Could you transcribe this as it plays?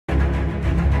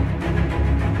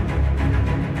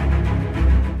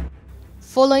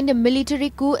Following the military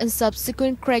coup and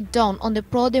subsequent crackdown on the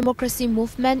pro-democracy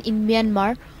movement in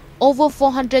Myanmar, over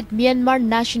 400 Myanmar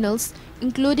nationals,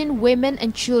 including women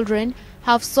and children,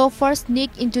 have so far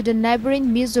sneaked into the neighbouring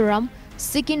Mizoram,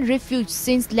 seeking refuge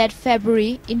since late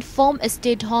February, informed a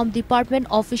State Home Department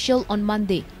official on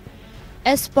Monday.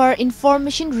 As per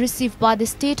information received by the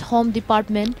State Home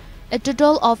Department, a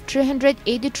total of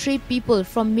 383 people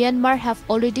from Myanmar have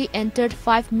already entered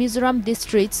 5 Mizoram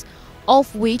districts,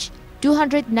 of which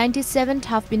 297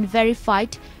 have been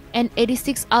verified and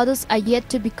 86 others are yet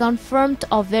to be confirmed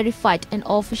or verified, an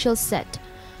official said.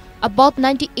 About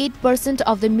 98%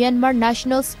 of the Myanmar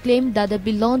nationals claim that they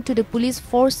belong to the police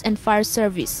force and fire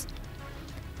service.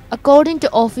 According to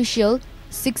official,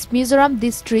 6 Mizoram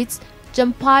districts,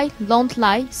 Champhai,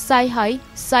 Longtlai, Saihai,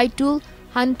 Saitul,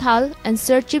 Hanthal and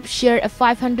Serchip share a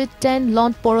 510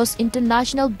 long porous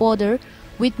international border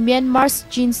with Myanmar's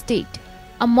Chin state.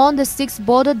 Among the 6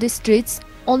 border districts,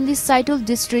 only Saitul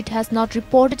district has not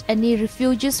reported any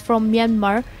refugees from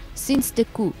Myanmar since the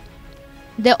coup.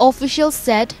 The official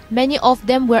said many of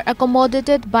them were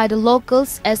accommodated by the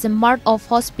locals as a mark of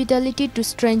hospitality to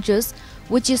strangers,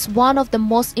 which is one of the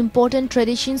most important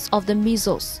traditions of the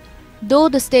Mizos. Though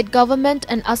the state government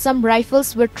and Assam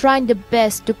Rifles were trying their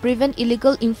best to prevent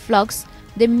illegal influx,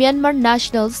 the Myanmar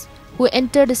nationals who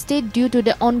entered the state due to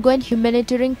the ongoing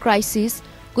humanitarian crisis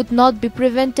could not be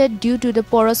prevented due to the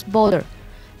porous border.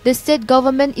 The state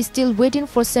government is still waiting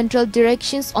for central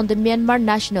directions on the Myanmar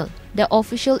national, the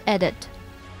official added.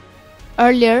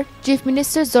 Earlier, Chief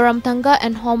Minister Zoramthanga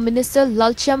and Home Minister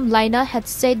Lalcham Laina had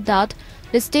said that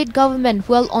the state government,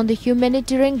 while on the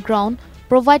humanitarian ground,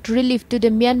 provide relief to the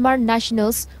Myanmar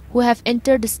nationals who have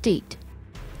entered the state.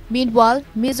 Meanwhile,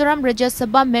 Mizoram Rajya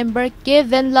Sabha member K.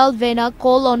 Venlal Vena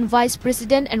called on Vice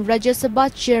President and Rajya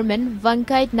Sabha Chairman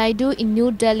Venkaiah Naidu in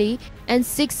New Delhi and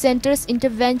seek centre's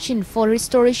intervention for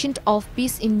restoration of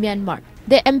peace in Myanmar.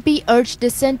 The MP urged the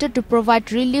centre to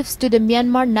provide reliefs to the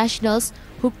Myanmar nationals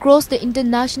who cross the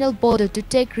international border to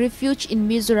take refuge in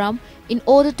Mizoram in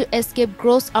order to escape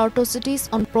gross atrocities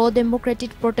on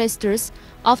pro-democratic protesters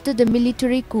after the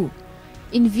military coup.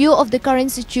 In view of the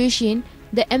current situation,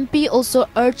 the MP also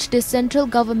urged the central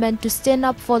government to stand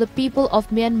up for the people of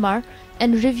Myanmar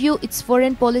and review its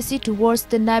foreign policy towards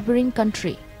the neighbouring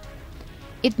country.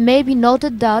 It may be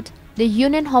noted that the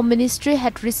Union Home Ministry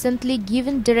had recently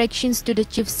given directions to the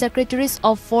Chief Secretaries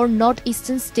of 4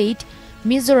 northeastern states,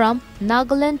 Mizoram,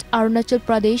 Nagaland, Arunachal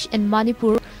Pradesh and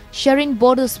Manipur, sharing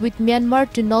borders with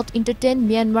Myanmar to not entertain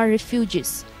Myanmar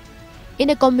refugees. In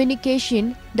a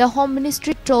communication, the Home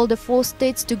Ministry told the 4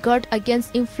 states to guard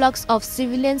against influx of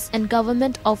civilians and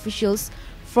government officials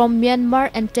from Myanmar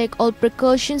and take all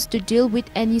precautions to deal with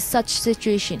any such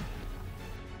situation.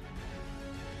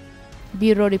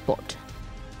 Bureau Report.